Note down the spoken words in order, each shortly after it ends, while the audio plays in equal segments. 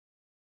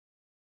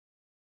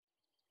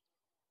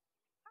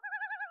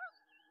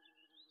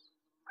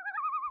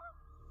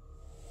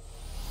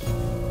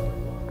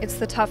It's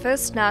the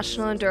toughest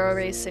national enduro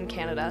race in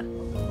Canada.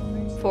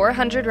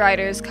 400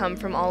 riders come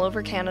from all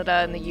over Canada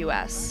and the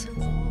US.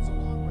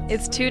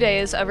 It's 2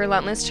 days of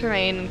relentless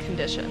terrain and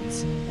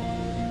conditions.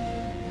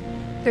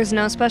 There's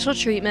no special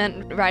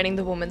treatment riding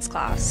the women's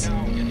class.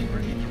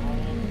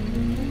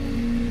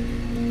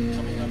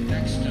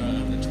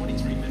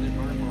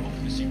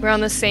 We're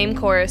on the same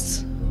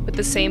course, with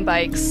the same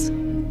bikes,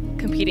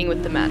 competing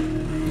with the men.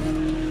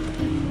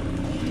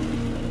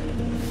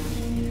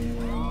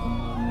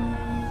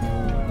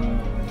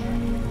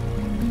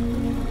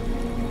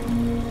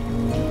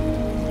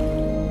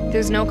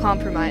 There's no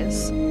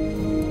compromise.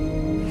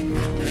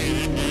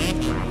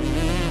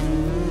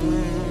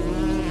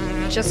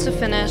 Just to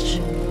finish,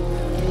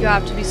 you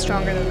have to be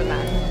stronger than the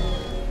men.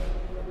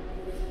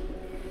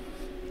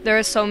 There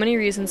are so many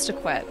reasons to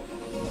quit.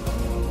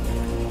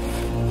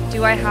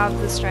 Do I have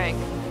the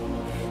strength?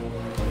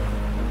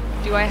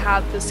 Do I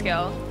have the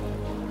skill?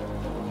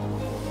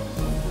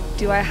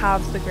 Do I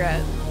have the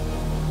grit?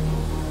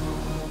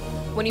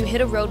 When you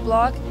hit a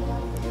roadblock,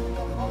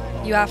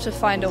 you have to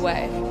find a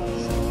way.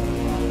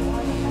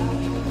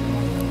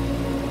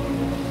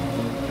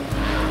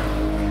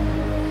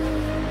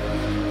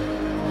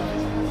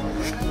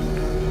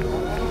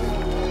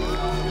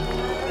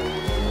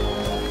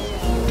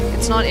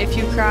 It's not if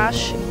you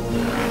crash,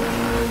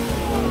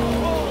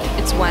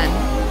 it's when.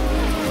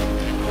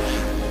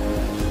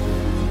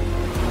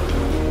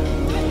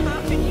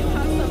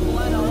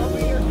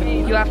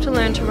 You have to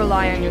learn to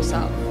rely on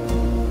yourself.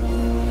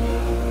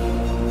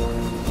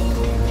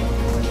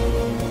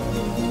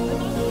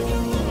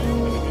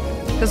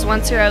 Because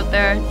once you're out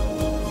there,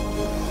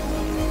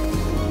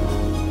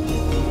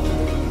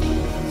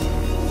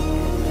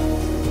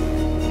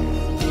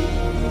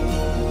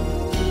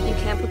 you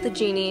can't put the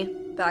genie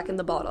back in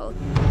the bottle.